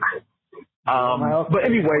Stage 6. But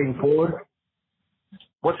anyway,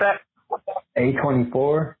 what's that?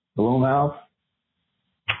 A24, Blumhouse.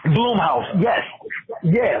 Blumhouse, yes.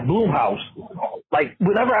 Yeah, Blumhouse. Like,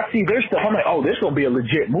 whenever I see their stuff, I'm like, oh, this is going to be a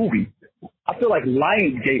legit movie. I feel like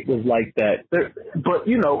Lionsgate was like that. But,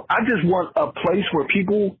 you know, I just want a place where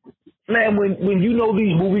people, man, when you know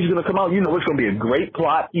these movies are going to come out, you know it's going to be a great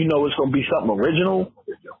plot. You know it's going to be something original.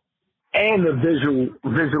 And the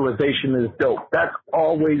visualization is dope. That's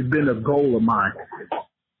always been a goal of mine.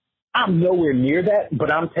 I'm nowhere near that,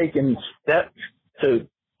 but I'm taking steps to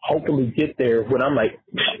hopefully get there when I'm like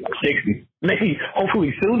 60, maybe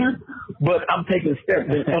hopefully sooner, but I'm taking steps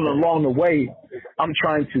and along the way, I'm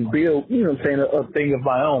trying to build, you know what I'm saying, a thing of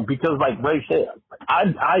my own, because like Ray said,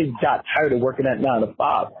 I got tired of working at 9 to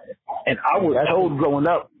 5, and I was told growing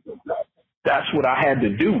up, that's what I had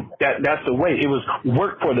to do. That's the way. It was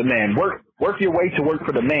work for the man, work your way to work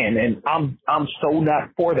for the man. And I'm so not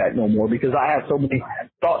for that no more, because I have so many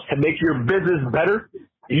thoughts to make your business better.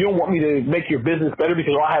 You don't want me to make your business better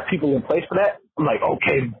because I have people in place for that. I'm like,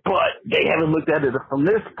 okay, but they haven't looked at it from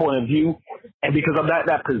this point of view. And because I'm not in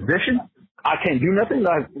that position, I can't do nothing.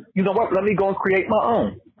 Like, you know what? Let me go and create my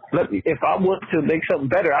own. If I want to make something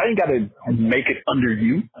better, I ain't got to make it under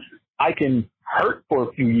you. I can hurt for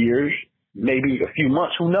a few years maybe a few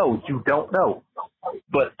months. Who knows? You don't know.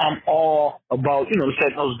 But I'm all about,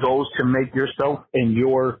 setting those goals to make yourself and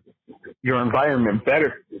your environment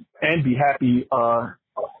better and be happy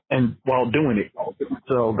and while doing it.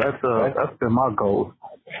 So that's been my goal.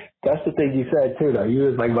 That's the thing you said too, though. You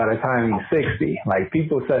was like, by the time you're 60, like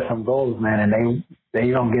people set some goals, man, and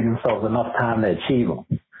they don't give themselves enough time to achieve them.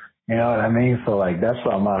 You know what I mean? So like that's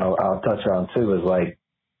something I'll touch on too. Is like,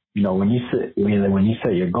 when you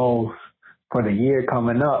set your goals for the year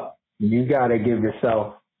coming up, you got to give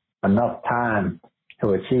yourself enough time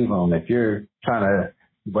to achieve them. If you're trying to,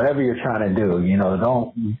 whatever you're trying to do,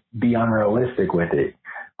 don't be unrealistic with it.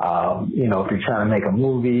 If you're trying to make a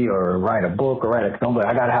movie or write a book or I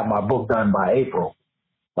got to have my book done by April.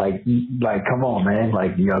 Like, come on, man.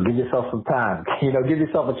 Like, give yourself some time. Give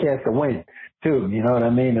yourself a chance to win too. You know what I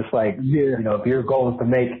mean? It's like, if your goal is to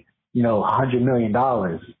make, $100 million,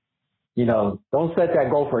 don't set that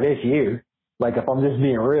goal for this year. Like, if I'm just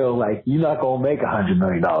being real, like, you're not going to make $100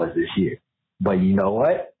 million this year. But you know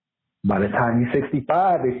what? By the time you're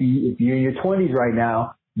 65, if you're in your 20s right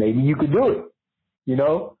now, maybe you could do it,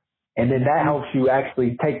 And then that helps you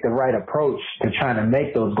actually take the right approach to trying to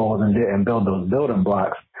make those goals and build those building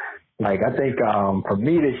blocks. Like, I think for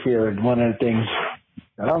me this year, one of the things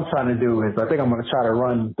that I'm trying to do is I think I'm going to try to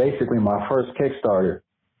run basically my first Kickstarter,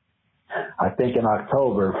 I think in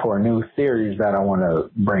October, for a new series that I want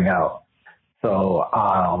to bring out. So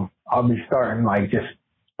I'll be starting like just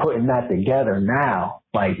putting that together now.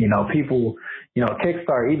 Like, people,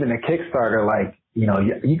 Kickstarter, even a Kickstarter, like,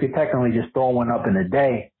 you could technically just throw one up in a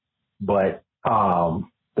day, but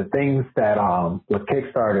the things that with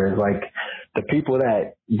Kickstarter is like the people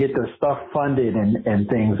that get their stuff funded and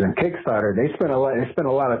things in Kickstarter, they spend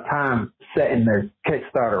a lot of time setting their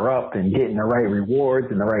Kickstarter up and getting the right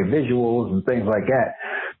rewards and the right visuals and things like that.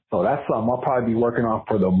 So that's something I'll probably be working on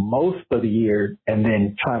for the most of the year, and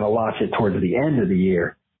then trying to launch it towards the end of the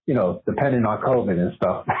year, depending on COVID and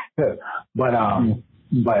stuff. But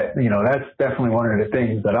that's definitely one of the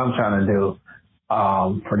things that I'm trying to do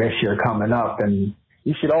for this year coming up. And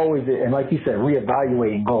you should always, and like you said,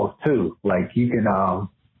 reevaluating goals too. Like you can,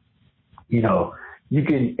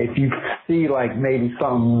 if you see like maybe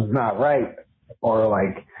something's not right, or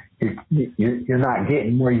like you're not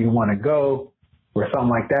getting where you want to go, or something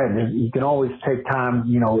like that, you can always take time.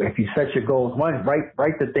 If you set your goals,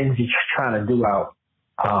 write the things you're trying to do out,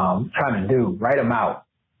 write them out,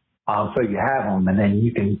 so you have them, and then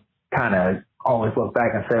you can kind of always look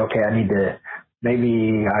back and say, okay,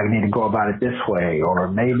 maybe I need to go about it this way, or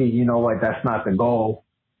maybe, that's not the goal.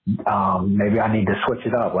 Maybe I need to switch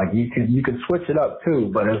it up. Like you can switch it up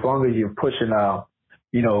too, but as long as you're pushing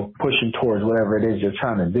towards whatever it is you're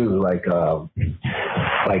trying to do.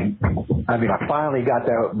 I finally got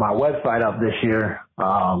my website up this year,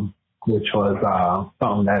 which was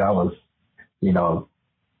something that I was,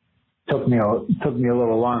 took me a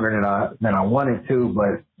little longer than I wanted to,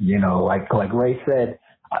 but like Ray said,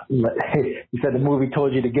 he said the movie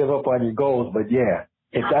told you to give up on your goals, but yeah,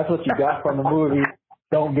 if that's what you got from the movie,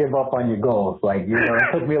 don't give up on your goals. Like,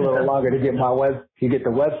 it took me a little longer to get the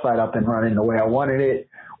website up and running the way I wanted it,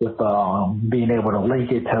 with being able to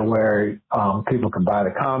link it to where people can buy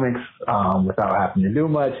the comics without having to do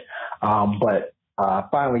much. But I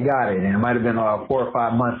finally got it, and it might have been 4 or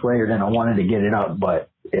 5 months later than I wanted to get it up, but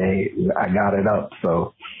I got it up.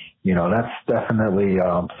 So, that's definitely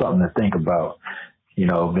something to think about.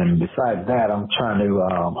 And besides that, I'm trying to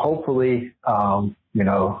hopefully,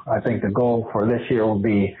 I think the goal for this year will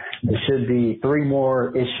be, there should be 3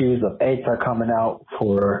 more issues of ATA coming out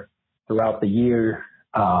throughout the year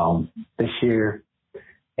this year.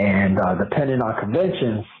 And depending on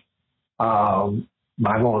conventions,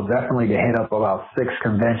 my goal is definitely to hit up about 6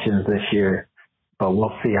 conventions this year, but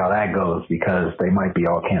we'll see how that goes because they might be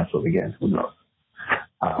all canceled again. Who knows?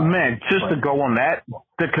 Man, just to go on that,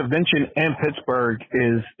 the convention in Pittsburgh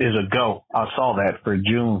is a go. I saw that for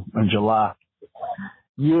June and July.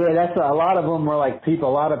 Yeah, that's a lot of them are like a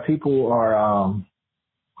lot of people are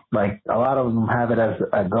like a lot of them have it as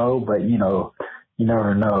a go, but you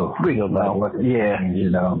never know about what it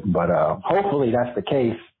means, But hopefully that's the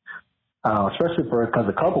case, especially because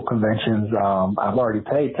a couple conventions I've already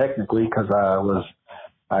paid technically because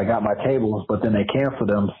I got my tables, but then they canceled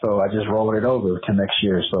them, so I just rolled it over to next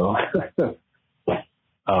year. So,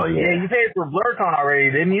 oh yeah, you paid for BlurCon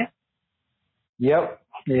already, didn't you? Yep.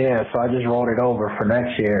 Yeah, so I just rolled it over for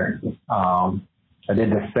next year. I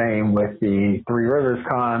did the same with the Three Rivers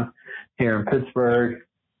Con here in Pittsburgh,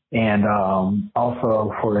 and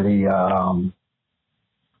also for the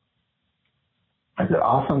is it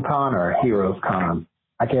Awesome Con or Heroes Con?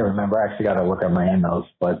 I can't remember. I actually got to look at my emails,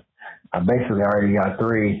 but I basically already got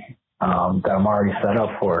 3 that I'm already set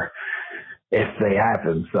up for if they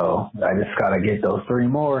happen. So I just got to get those 3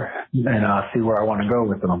 more and see where I want to go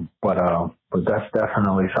with them. But that's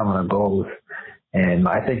definitely some of the goals. And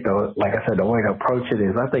I think, like I said, the way to approach it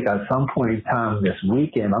is I think at some point in time this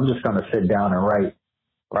weekend, I'm just going to sit down and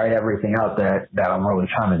write everything out that I'm really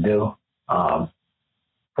trying to do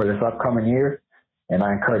for this upcoming year. And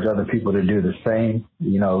I encourage other people to do the same.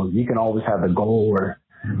 You know, you can always have the goal or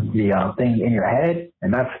the thing in your head,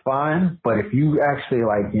 and that's fine. But if you actually,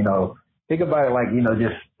 like, you know, think about it like, you know,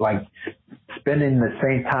 just like spending the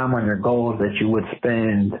same time on your goals that you would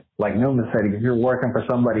spend, like Newman said, if you're working for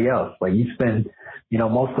somebody else, like you spend, you know,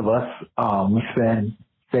 most of us, we spend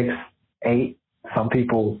 6, 8, some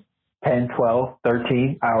people 10, 12,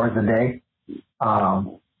 13 hours a day,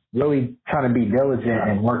 really trying to be diligent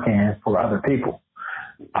and working for other people.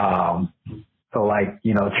 So like,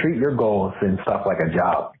 you know, treat your goals and stuff like a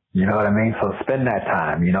job. You know what I mean? So spend that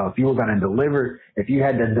time. You know, if you were going to if you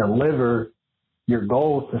had to deliver your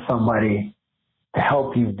goals to somebody to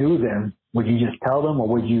help you do them, would you just tell them, or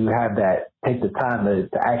would you take the time to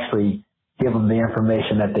actually give them the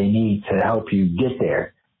information that they need to help you get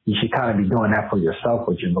there? You should kind of be doing that for yourself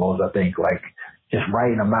with your goals, I think, like just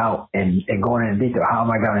writing them out and going into detail. How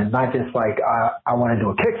am I going to, not just like, I want to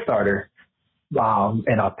do a Kickstarter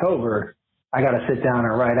in October. I got to sit down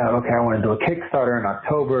and write out, okay, I want to do a Kickstarter in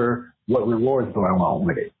October. What rewards do I want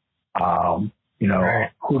with it? You know,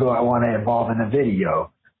 who do I want to involve in the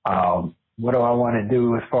video? What do I want to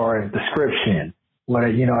do as far as description?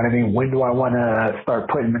 You know what I mean? When do I want to start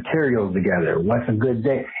putting materials together? What's a good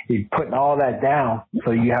day? You're putting all that down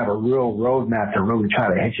so you have a real roadmap to really try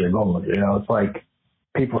to hit your goals. You know, it's like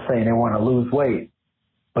people saying they want to lose weight,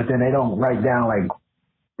 but then they don't write down, like,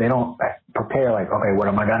 they don't prepare, like, okay, what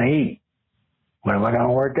am I going to eat? When am I going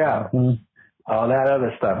to work out? All that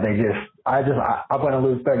other stuff. I'm going to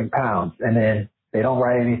lose 30 pounds. And then they don't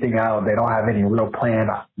write anything out. They don't have any real plan.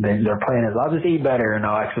 Then their plan is, I'll just eat better and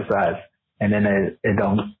I'll exercise. And then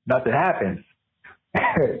nothing happens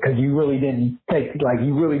because you really didn't think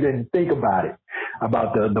about it,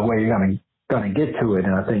 about the way you're going to get to it.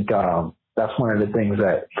 And I think, that's one of the things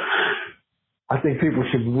that I think people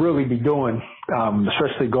should really be doing,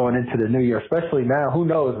 especially going into the new year, especially now. Who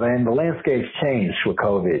knows, man? The landscape's changed with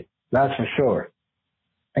COVID. That's for sure.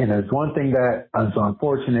 And there's one thing that is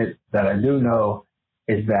unfortunate that I do know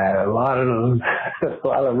is that a lot of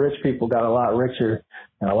rich people got a lot richer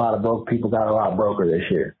and a lot of broke people got a lot broker this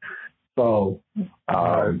year. So,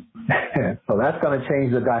 so that's going to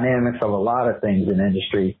change the dynamics of a lot of things in the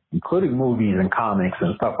industry, including movies and comics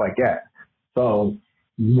and stuff like that. So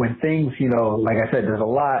when things, you know, like I said, there's a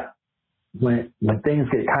lot, when things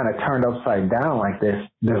get kind of turned upside down like this,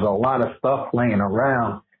 there's a lot of stuff laying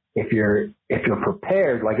around. If you're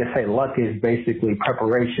prepared, like I say, luck is basically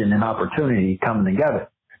preparation and opportunity coming together.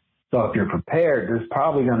 So if you're prepared, there's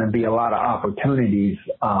probably going to be a lot of opportunities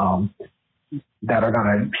that are going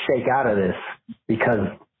to shake out of this, because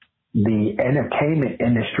the entertainment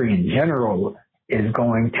industry in general is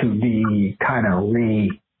going to be kind of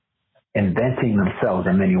reinventing themselves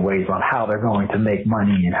in many ways on how they're going to make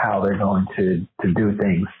money and how they're going to do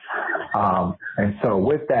things. And so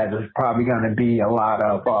with that, there's probably going to be a lot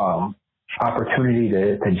of opportunity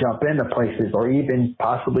to jump into places, or even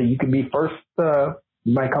possibly you can be first.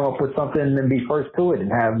 You might come up with something and be first to it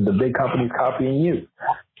and have the big companies copying you.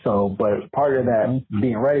 So, but part of that,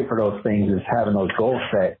 being ready for those things, is having those goals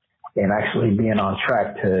set and actually being on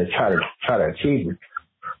track to try to achieve it.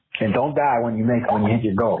 And don't die when you hit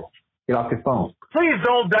your goal. Get off your phone. Please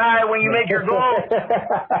don't die when you make your goal.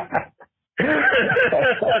 You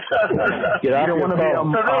don't want to be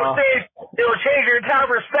it'll change your entire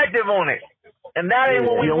perspective on it, and that ain't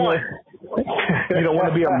what we want. You don't want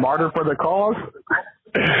to be a martyr for the cause.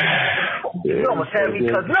 You almost had me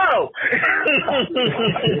because no.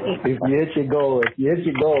 If you hit your goal,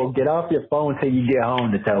 get off your phone till you get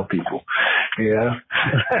home to tell people. Yeah,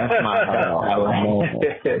 that's my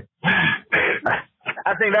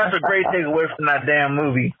I think that's a great takeaway from that damn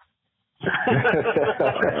movie.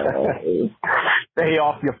 Stay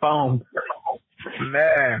off your phone,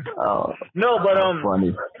 man. No, but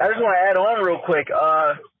funny. I just want to add on real quick.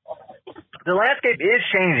 The landscape is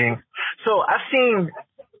changing. So I've seen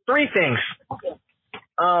 3 things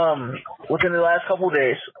within the last couple of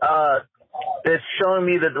days that's showing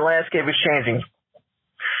me that the landscape is changing.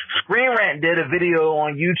 Screen Rant did a video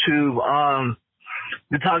on YouTube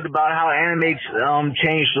that talked about how anime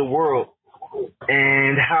changed the world,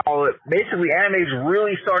 and how basically anime is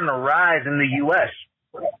really starting to rise in the U.S.,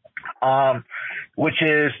 which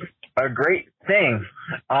is a great thing.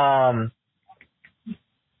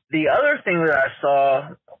 the other thing that I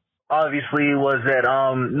saw, obviously, was that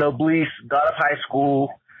Noblesse, God of High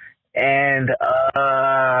School, and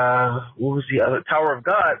what was the other? Tower of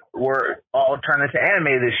God were all turned into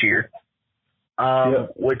anime this year,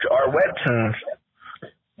 which are webtoons.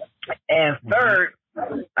 And third,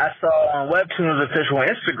 I saw on Webtoons official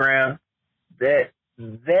Instagram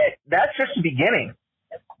that's just the beginning.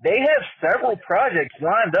 They have several projects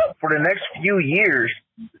lined up for the next few years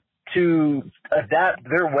to adapt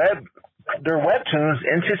their webtoons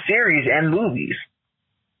into series and movies.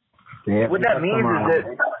 Yeah, what that means is that.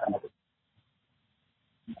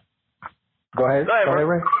 Go ahead,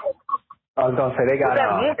 Ray. I was gonna say they got.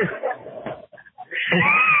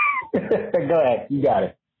 Go ahead, you got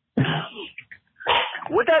it.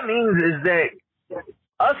 What that means is that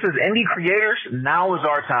us as indie creators, now is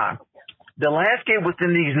our time. The landscape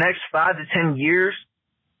within these next 5 to 10 years,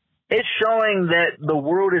 it's showing that the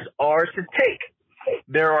world is ours to take.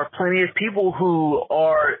 There are plenty of people who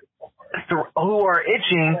are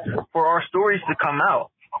itching for our stories to come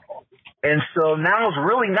out. And so now is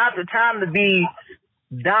really not the time to be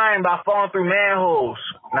dying by falling through manholes.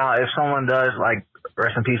 Now, if someone does, like,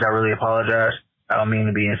 rest in peace, I really apologize. I don't mean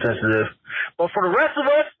to be insensitive. But for the rest of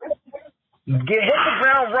us, hit the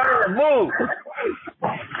ground running and move.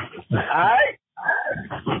 Alright?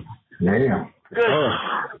 Yeah. Good.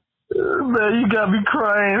 Man, you got me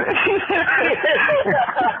crying.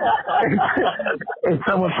 If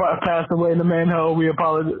someone passed away in the manhole, we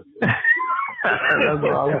apologize. That's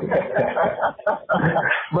wrong.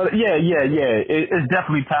 But yeah. It's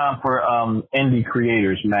definitely time for indie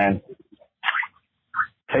creators, man.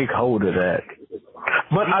 Take hold of that.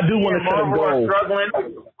 But I do want to set a goal. Struggling.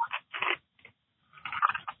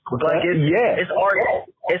 Like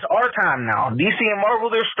it's our time now. DC and Marvel,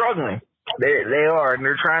 they're struggling. They are, and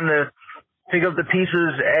they're trying to pick up the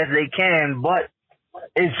pieces as they can. But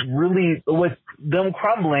it's really, with them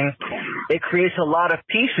crumbling, it creates a lot of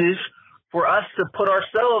pieces for us to put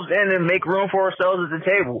ourselves in and make room for ourselves at the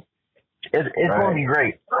table. It's going to be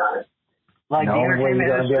great. Like the entertainment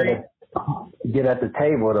industry. Get at the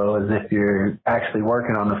table though is if you're actually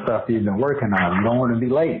working on the stuff you've been working on. You don't want to be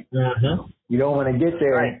late. Mm-hmm. You don't want to get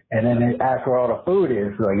there and then they ask where all the food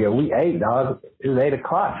is. Like, yeah, we ate, dog. It was 8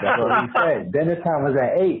 o'clock. That's what we said. Dinner time was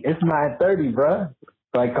at 8. It's 9:30, bro.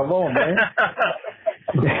 Like, come on, man.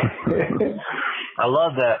 I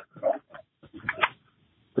love that.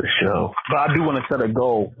 For sure. But I do want to set a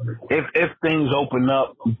goal. If things open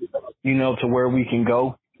up, to where we can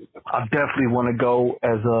go, I definitely want to go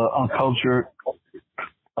as a uncultured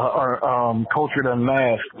or cultured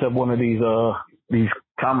unmasked to one of these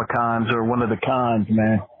Comic-Cons or one of the cons,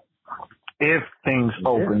 man. If things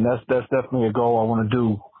open, that's definitely a goal I want to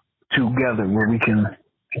do together where we can,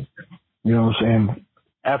 you know what I'm saying?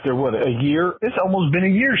 After a year? It's almost been a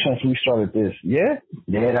year since we started this. Yeah?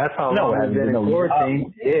 Yeah, that's how long it's been in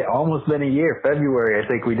quarantine. Yeah, almost been a year. February, I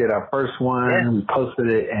think we did our first one. Yeah. We posted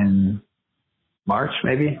it in March,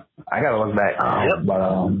 maybe. I gotta look back.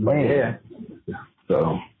 But yeah.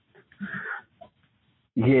 So.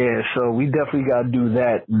 Yeah, so we definitely gotta do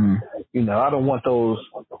that. I don't want those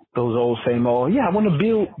old same old. Yeah, I want to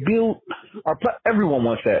build our. Everyone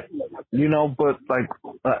wants that, But like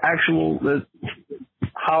actual,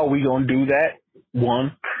 how are we gonna do that?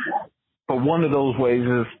 But one of those ways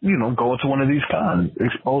is, go into one of these cons,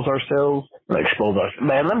 expose ourselves.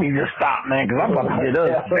 Man, let me just stop, man, because I'm about to get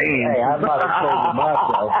up. Hey, I'm not exposing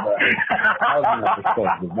myself, but I'm not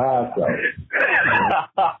exposing myself.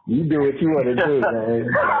 You do what you want to do, man.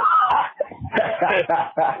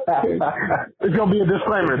 It's going to be a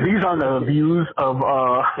disclaimer. These aren't the views of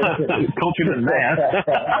Culture and Math.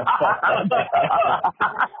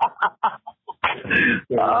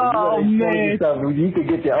 Oh, man. You could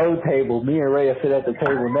get your own table. Me and Ray will sit at the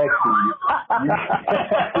table next to you.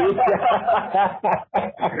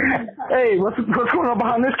 Hey, what's going on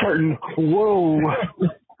behind this curtain? Whoa.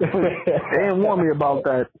 They didn't warn me about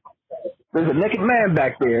that. There's a naked man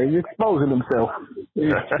back there. He's exposing himself.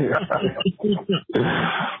 Yeah,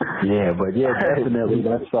 but definitely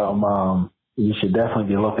that's something you should definitely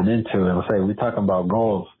be looking into. And say we're talking about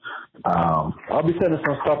goals. I'll be sending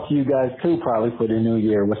some stuff to you guys too, probably for the new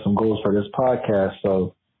year with some goals for this podcast.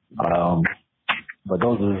 So, but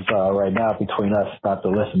those are right now between us, not the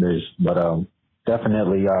listeners. But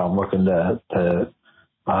definitely looking to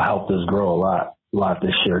help this grow a lot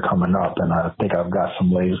this year coming up, and I think I've got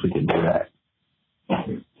some ways we can do that.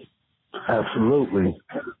 Absolutely.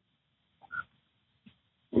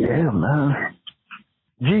 Yeah, man.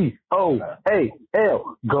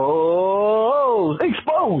 GOAL goals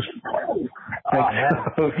exposed.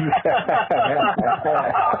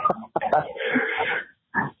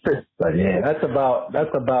 But yeah, that's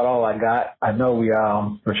about all I got. I know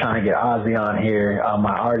we're trying to get Ozzy on here,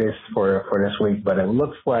 my artist for this week, but it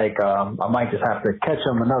looks like I might just have to catch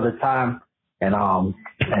him another time and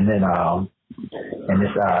then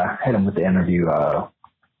just hit him with the interview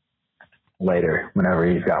later whenever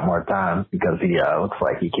he's got more time, because he looks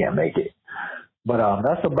like he can't make it. But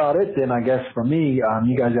that's about it then, I guess, for me.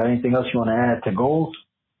 You guys got anything else you want to add to goals?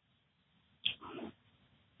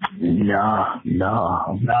 No.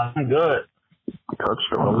 Nah, I'm good.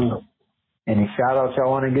 Touched on. Any shout outs y'all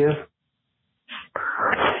want to give?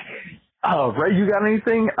 Ray, you got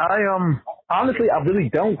anything? Honestly, I really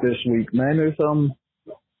don't this week, man. There's so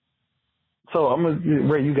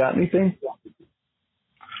Ray, you got anything?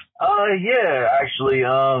 Yeah, actually,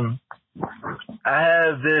 I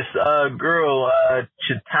have this girl,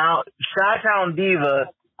 Chi-Town Diva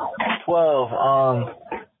 12.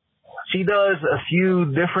 She does a few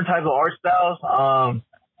different type of art styles,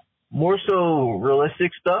 more so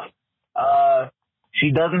realistic stuff.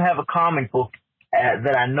 She doesn't have a comic book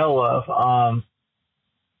that I know of,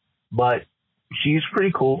 but she's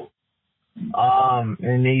pretty cool. And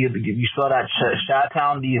then you saw that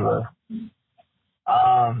Chi-Town Diva.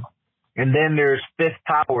 And then there's Fifth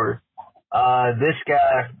Power. This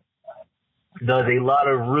guy does a lot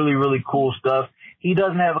of really, really cool stuff. He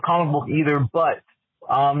doesn't have a comic book either, but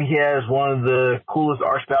he has one of the coolest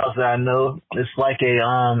art styles that I know. It's like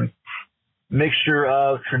a mixture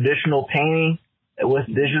of traditional painting with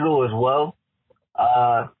digital as well.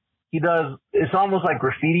 It's almost like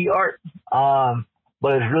graffiti art,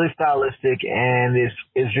 but it's really stylistic and it's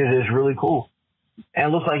really cool. And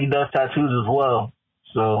it looks like he does tattoos as well.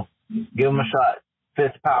 So give him a shot.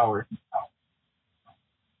 Fifth Power.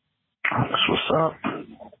 That's what's up.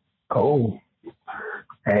 Cool.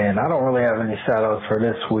 And I don't really have any shout outs for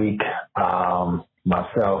this week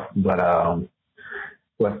myself, but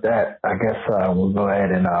with that, I guess we'll go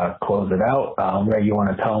ahead and close it out. Ray, you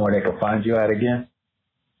want to tell them where they can find you at again?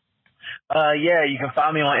 Yeah, you can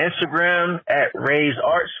find me on Instagram at Ray's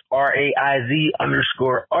Arts,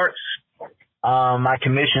 RAIZ_arts. My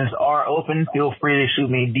commissions are open. Feel free to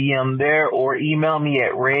shoot me a DM there or email me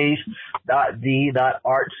at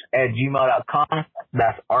raiz.the.arts@gmail.com.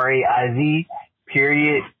 That's RAIZ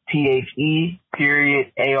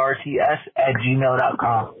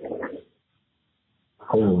THE.ARTS@gmail.com.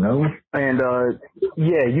 Cool, no? And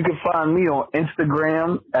yeah, you can find me on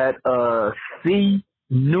Instagram at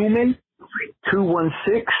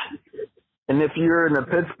cnewman216. And if you're in the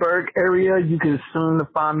Pittsburgh area, you can soon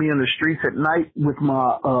find me on the streets at night with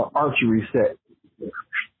my archery set.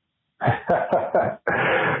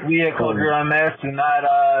 We at Culture Unmasked do not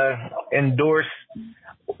endorse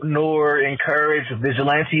nor encourage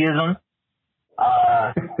vigilantism.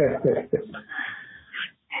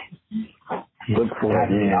 Look for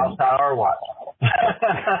it, yeah. Outside our watch.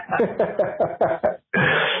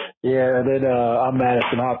 Yeah, and then I'm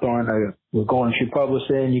Madison Hawthorne with Golden Tree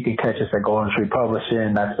Publishing. You can catch us at Golden Tree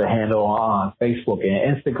Publishing. That's the handle on Facebook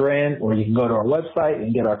and Instagram, or you can go to our website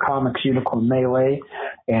and get our comics, Unicorn Melee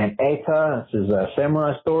and Eta. This is a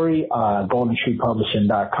samurai story,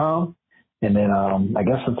 goldentreepublishing.com. And then I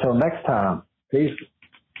guess until next time, peace.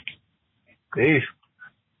 Peace.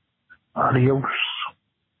 Adios.